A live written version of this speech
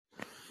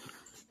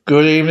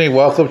Good evening.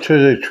 Welcome to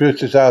the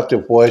Truth is Out, the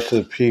Voice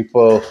of the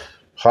People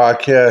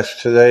podcast.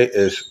 Today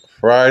is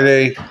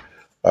Friday,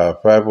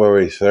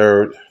 February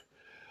 3rd.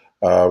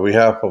 We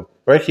have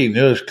breaking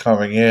news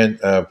coming in.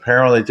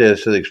 Apparently,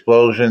 there's an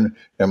explosion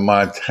in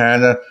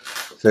Montana.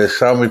 There's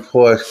some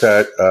reports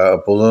that a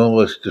balloon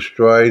was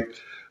destroyed.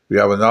 We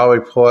have another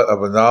report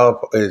of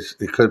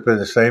it could have been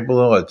the same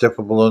balloon or a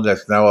different balloon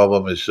that's now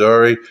over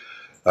Missouri.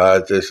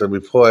 There's a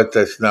report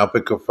that's now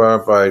been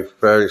confirmed by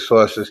various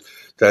sources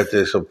that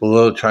there's a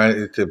balloon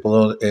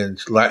in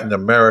Latin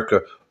America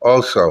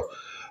also.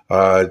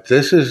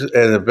 This is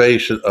an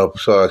invasion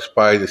of sorts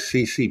by the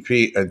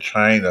CCP and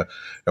China,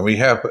 and we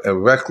have a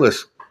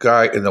reckless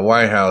guy in the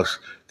White House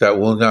that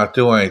will not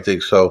do anything.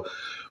 So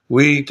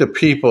we, the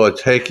people, are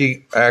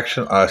taking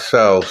action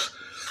ourselves.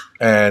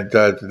 And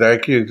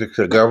thank you to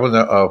the governor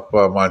of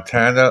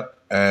Montana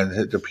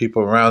and the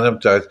people around him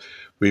that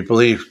we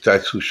believe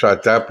that's who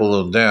shot that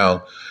balloon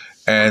down.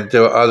 And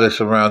there are others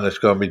around that's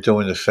going to be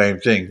doing the same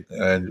thing.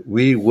 And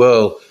we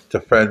will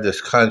defend this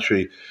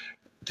country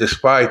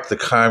despite the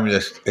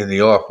communists in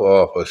the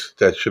office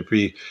that should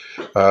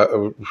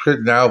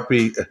now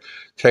be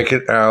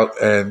taken out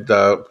and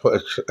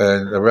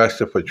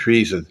arrested for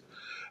treason.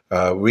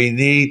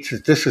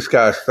 This has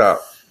got to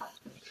stop.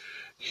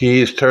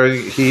 Him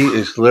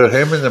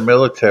in the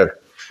military,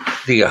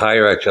 the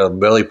hierarchy of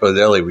Milli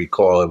Vanilli, we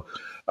call him.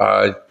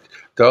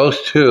 Those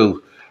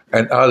two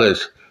and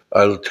others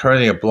are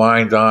turning a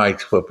blind eye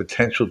for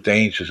potential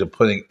dangers and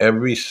putting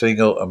every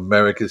single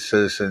American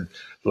citizen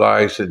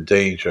lives in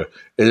danger.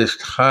 It is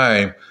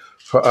time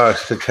for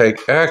us to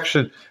take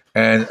action.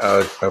 And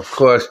of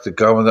course, the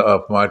governor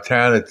of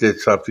Montana did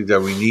something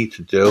that we need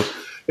to do.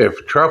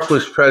 If Trump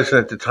was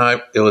president at the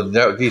time,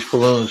 these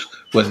balloons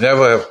would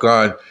never have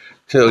gone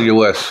to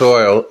U.S.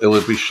 soil. It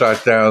would be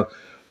shot down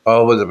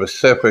over the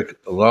Pacific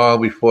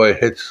long before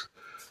it hits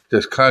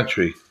this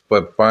country.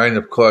 But Biden,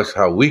 of course,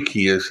 how weak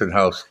he is and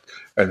how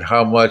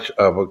much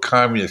of a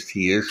communist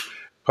he is,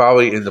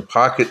 probably in the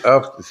pocket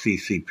of the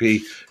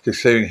CCP,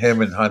 considering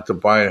him and Hunter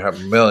Biden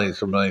have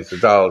millions and millions of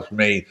dollars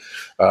made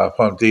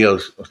from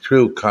deals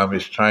through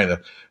Communist China.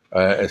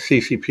 And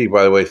CCP,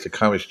 by the way, is the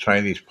Communist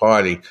Chinese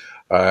Party,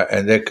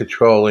 and they're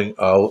controlling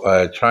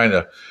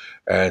China.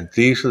 And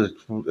these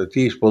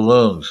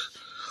balloons.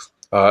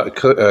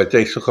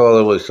 They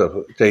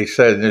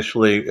said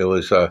initially it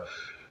was a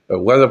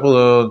weather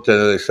balloon.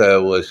 Then they said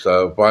it was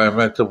a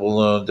environmental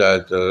balloon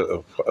that,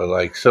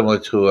 like similar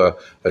to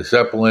a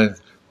Zeppelin.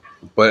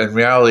 But in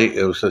reality,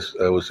 it was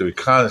the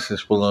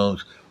reconnaissance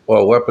balloons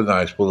or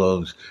weaponized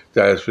balloons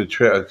that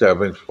have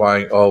been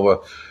flying over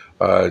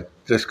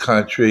this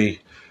country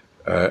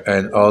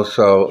and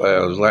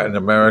also Latin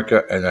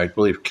America and I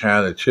believe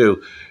Canada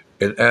too,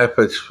 in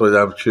efforts for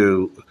them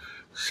to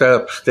set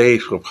up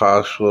stage for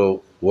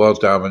possible world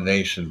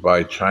domination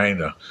by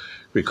China,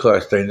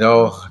 because they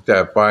know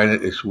that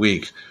Biden is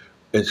weak.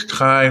 It's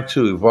time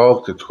to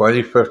revoke the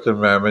 25th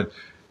Amendment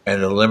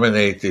and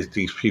eliminate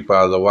these people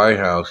out of the White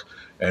House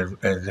and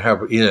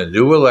have either a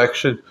new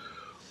election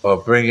or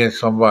bring in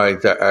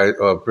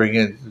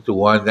the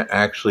one that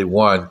actually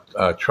won,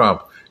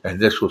 Trump, and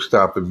this will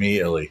stop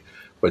immediately.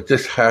 But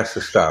this has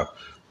to stop.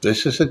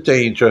 This is a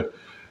danger.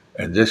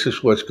 And this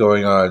is what's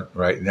going on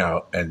right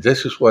now. And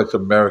this is what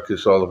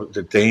America's all about,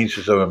 the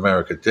dangers of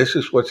America. This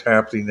is what's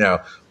happening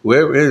now.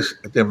 Where is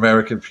the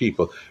American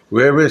people?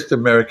 Where is the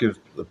American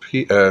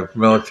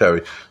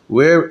military?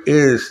 Where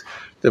is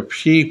the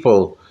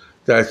people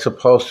that's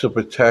supposed to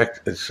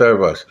protect and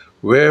serve us?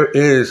 Where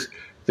is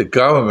the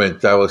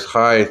government that was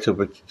hired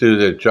to do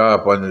their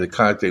job under the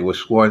contract? They were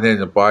sworn in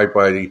to abide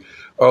by the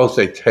oath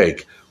they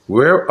take.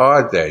 Where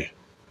are they?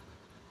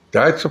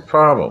 That's a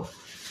problem.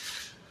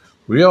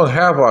 We don't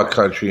have our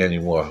country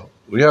anymore.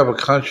 We have a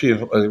country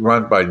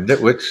run by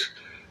nitwits,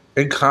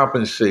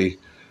 incompetency,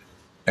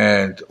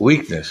 and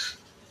weakness.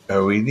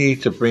 And we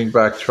need to bring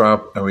back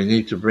Trump, and we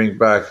need to bring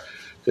back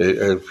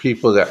the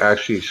people that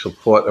actually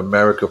support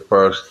America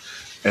first,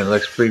 and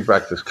let's bring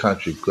back this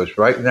country. Because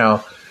right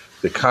now,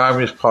 the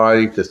Communist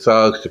Party, the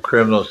thugs, the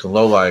criminals, and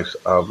lowlifes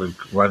are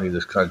running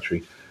this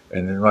country,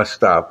 and it must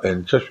stop.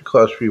 And just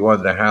because we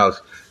won the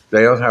House,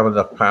 they don't have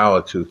enough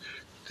power to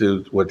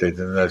do what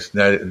that's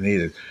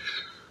needed.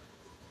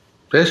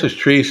 This is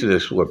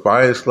treasonous. What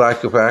Biden's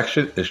lack of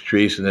action is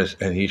treasonous,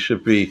 and he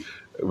should be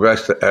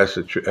arrested as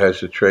a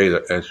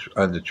traitor,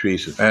 under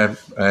treason,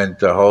 and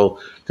the whole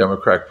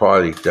Democratic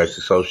Party that's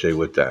associated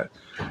with that.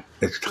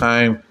 It's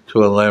time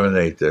to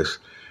eliminate this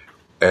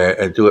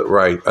and do it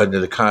right.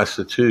 Under the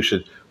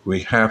Constitution,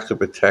 we have to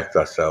protect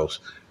ourselves,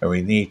 and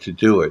we need to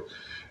do it.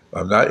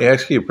 I'm not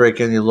asking you to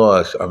break any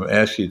laws. I'm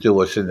asking you to do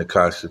what's in the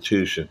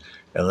Constitution,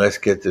 and let's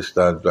get this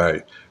done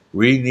right.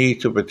 We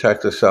need to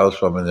protect ourselves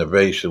from an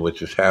invasion,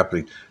 which is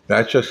happening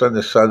not just on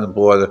the southern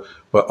border,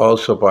 but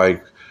also by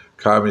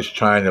Communist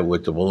China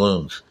with the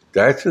balloons.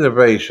 That's an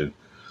invasion,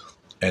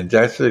 and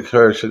that's an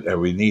incursion,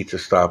 and we need to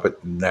stop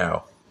it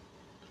now.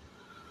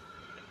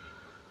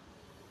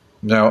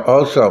 Now,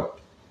 also,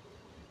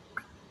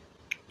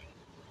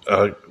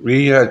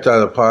 We had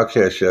done a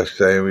podcast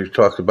yesterday, and we've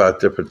talked about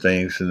different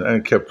things, and I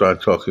kept on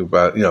talking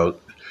about,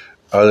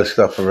 other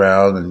stuff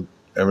around, and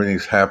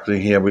everything's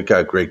happening here. We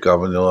got great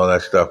government and all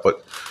that stuff,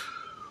 but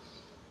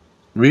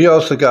we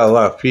also got a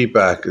lot of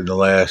feedback in the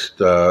last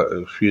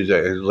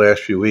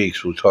few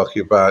weeks. We're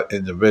talking about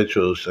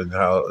individuals and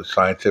how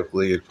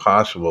scientifically it's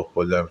possible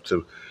for them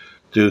to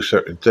do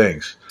certain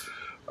things.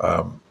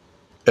 Um,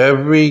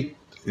 every,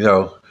 you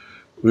know,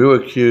 we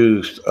were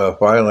accused of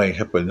violating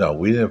HIPAA. No,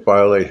 we didn't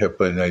violate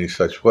HIPAA in any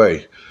such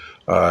way.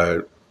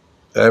 Uh,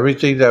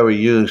 Everything that we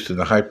used in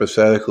the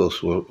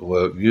hypotheticals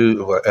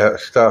were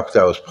stuff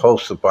that was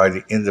posted by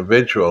the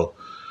individual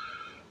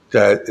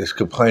that is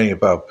complaining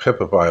about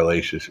HIPAA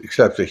violations,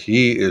 except that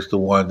he is the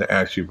one that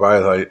actually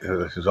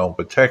violated his own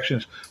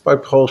protections by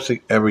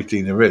posting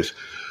everything there is.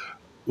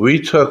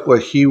 We took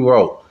what he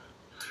wrote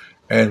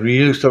and we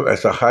used them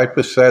as a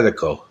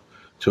hypothetical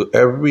to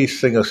every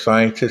single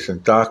scientist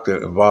and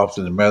doctor involved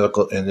in the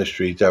medical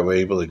industry that we're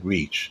able to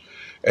reach.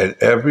 And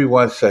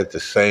everyone said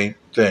the same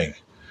thing.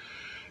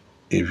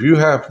 If you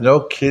have no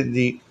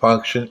kidney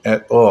function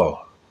at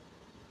all,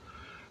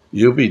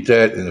 you'll be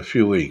dead in a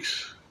few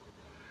weeks.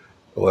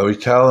 When we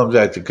tell them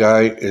that the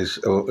guy is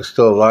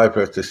still alive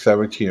after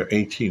 17 or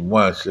 18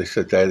 months, they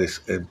said that is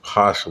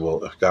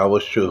impossible. If that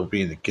was true, he'll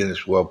be in the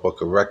Guinness World Book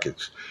of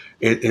Records.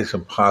 It is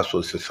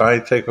impossible. It's a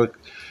scientific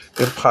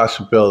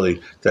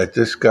impossibility that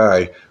this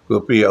guy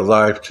will be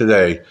alive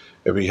today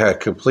if he had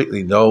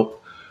completely no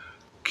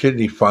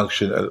kidney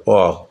function at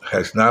all,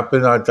 has not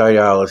been on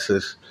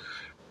dialysis,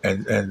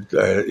 and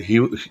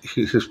his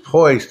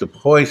the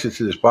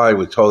poisons in his body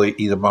would totally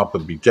eat him up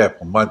and be dead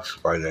for months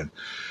by then.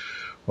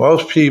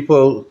 Most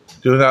people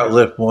do not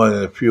live more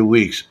than a few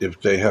weeks if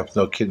they have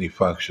no kidney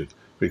function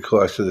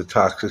because of the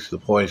toxins, the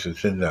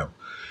poisons in them.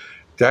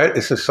 That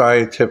is a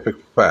scientific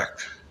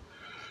fact.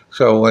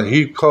 So when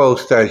he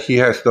posts that he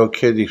has no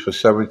kidney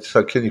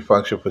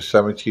function for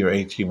 17 or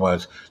 18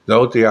 months,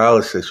 no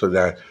dialysis for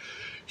that,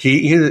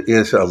 he either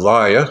is a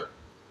liar,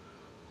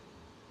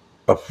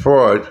 a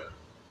fraud,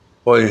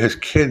 or his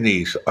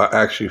kidneys are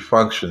actually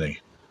functioning.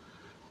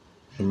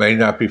 It may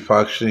not be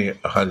functioning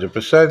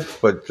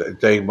 100%, but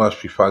they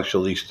must be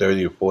functioning at least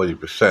 30 or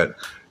 40%.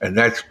 And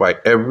that's by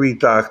every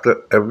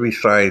doctor, every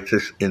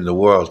scientist in the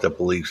world that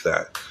believes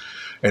that.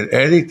 And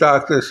any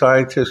doctor or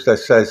scientist that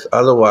says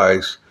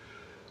otherwise,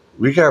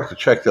 we have to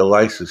check their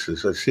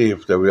licenses and see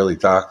if they're really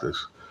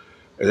doctors.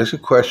 And there's a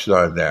question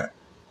on that.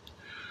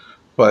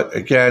 But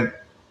again,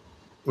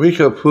 we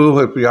can prove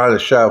it beyond a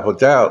shadow of a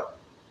doubt.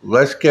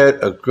 Let's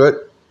get a good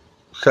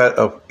set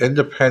of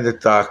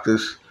independent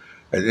doctors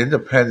and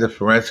independent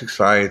forensic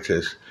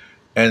scientists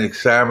and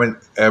examine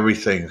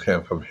everything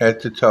from head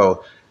to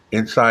toe,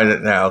 inside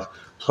and out,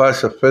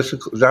 plus a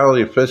physical, not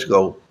only a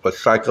physical, but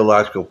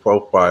psychological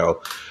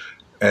profile,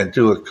 and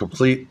do a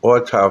complete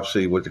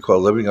autopsy, what they call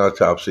living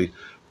autopsy,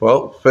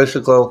 both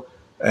physical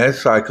and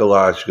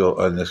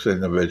psychological on this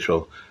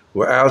individual,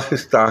 without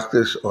his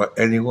doctors or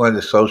anyone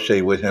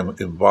associated with him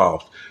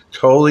involved.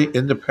 Totally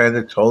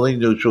independent, totally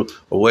neutral,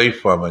 away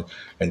from it,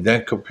 and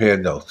then compare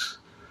notes.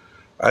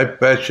 I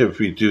bet you if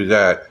we do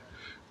that,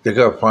 they're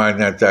going to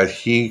find out that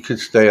he could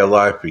stay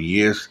alive for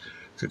years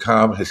to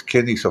come. His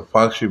kidneys are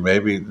functioning,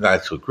 maybe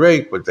not so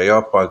great, but they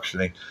are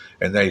functioning,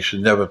 and they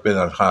should never have been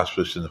on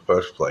hospice in the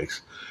first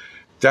place.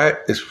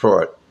 That is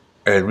fraud,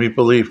 and we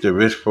believe there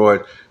is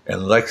fraud,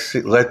 and let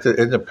the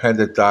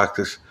independent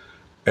doctors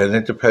and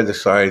independent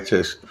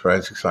scientists,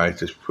 forensic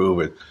scientists,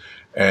 prove it.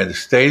 And the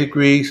state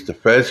agrees, the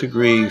feds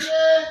agrees,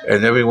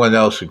 and everyone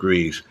else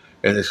agrees.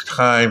 And it's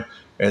time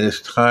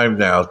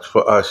now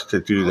for us to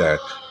do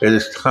that. It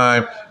is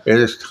time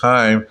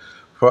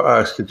for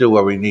us to do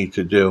what we need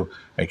to do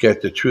and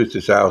get the truth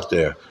is out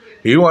there.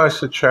 He wants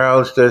to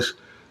challenge this,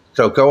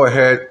 so go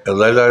ahead and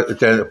let us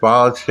then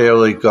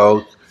voluntarily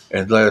go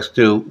and let us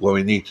do what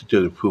we need to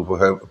do to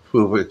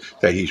prove it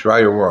that he's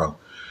right or wrong.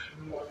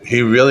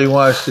 He really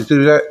wants to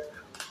do that.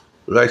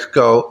 Let's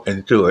go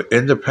and do it.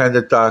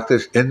 Independent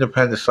doctors,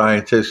 independent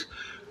scientists,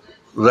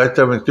 let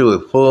them do a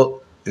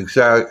full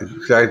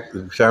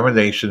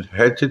examination,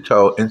 head to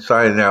toe,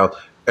 inside and out,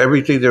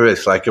 everything there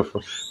is, like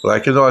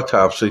an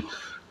autopsy,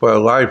 but a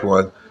live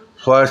one,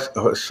 plus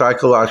a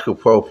psychological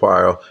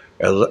profile,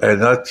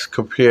 and let's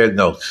compare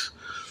notes.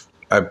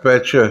 I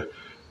bet you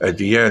at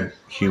the end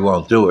he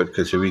won't do it,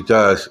 because if he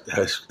does,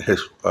 his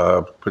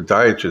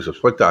podiatrist or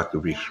foot doctor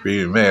will be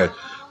extremely mad,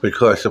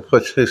 because it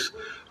puts his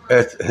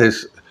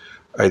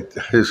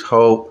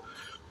whole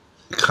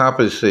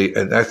competency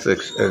and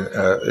ethics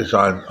is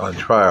on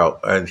trial,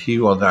 and he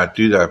will not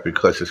do that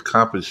because his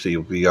competency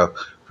will be up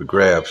for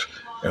grabs,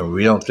 and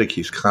we don't think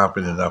he's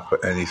competent enough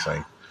for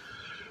anything.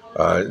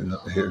 And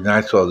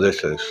that's all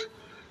this is.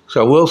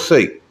 So we'll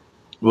see.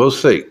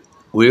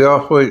 We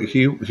offer.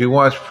 He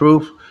wants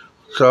proof,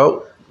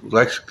 so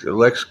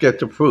let's get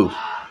the proof.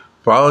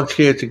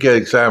 Volunteer to get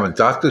examined.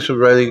 Doctors are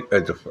ready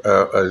at the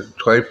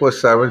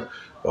 24/7.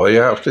 All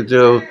you have to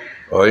do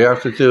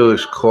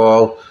is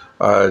call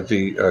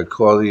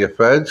the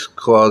feds,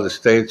 call the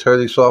state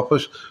attorney's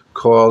office,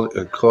 call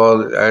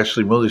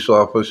Ashley Mooley's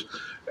office,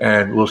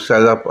 and we'll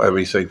set up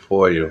everything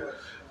for you.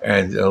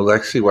 And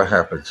let's see what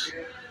happens.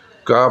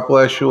 God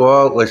bless you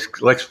all.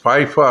 Let's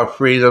fight for our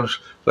freedoms.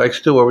 Let's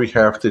do what we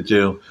have to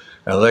do,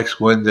 and let's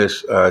win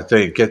this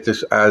thing. Get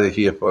this out of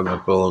here from the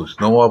balloons.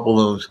 No more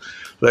balloons.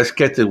 Let's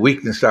get the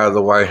weakness out of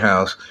the White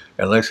House,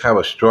 and let's have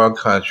a strong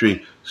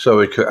country so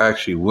we could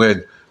actually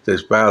win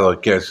this battle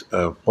against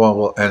a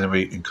formidable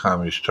enemy in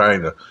communist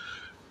China.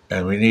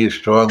 And we need a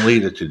strong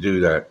leader to do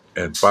that.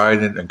 And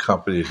Biden and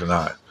company is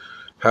not.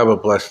 Have a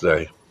blessed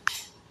day.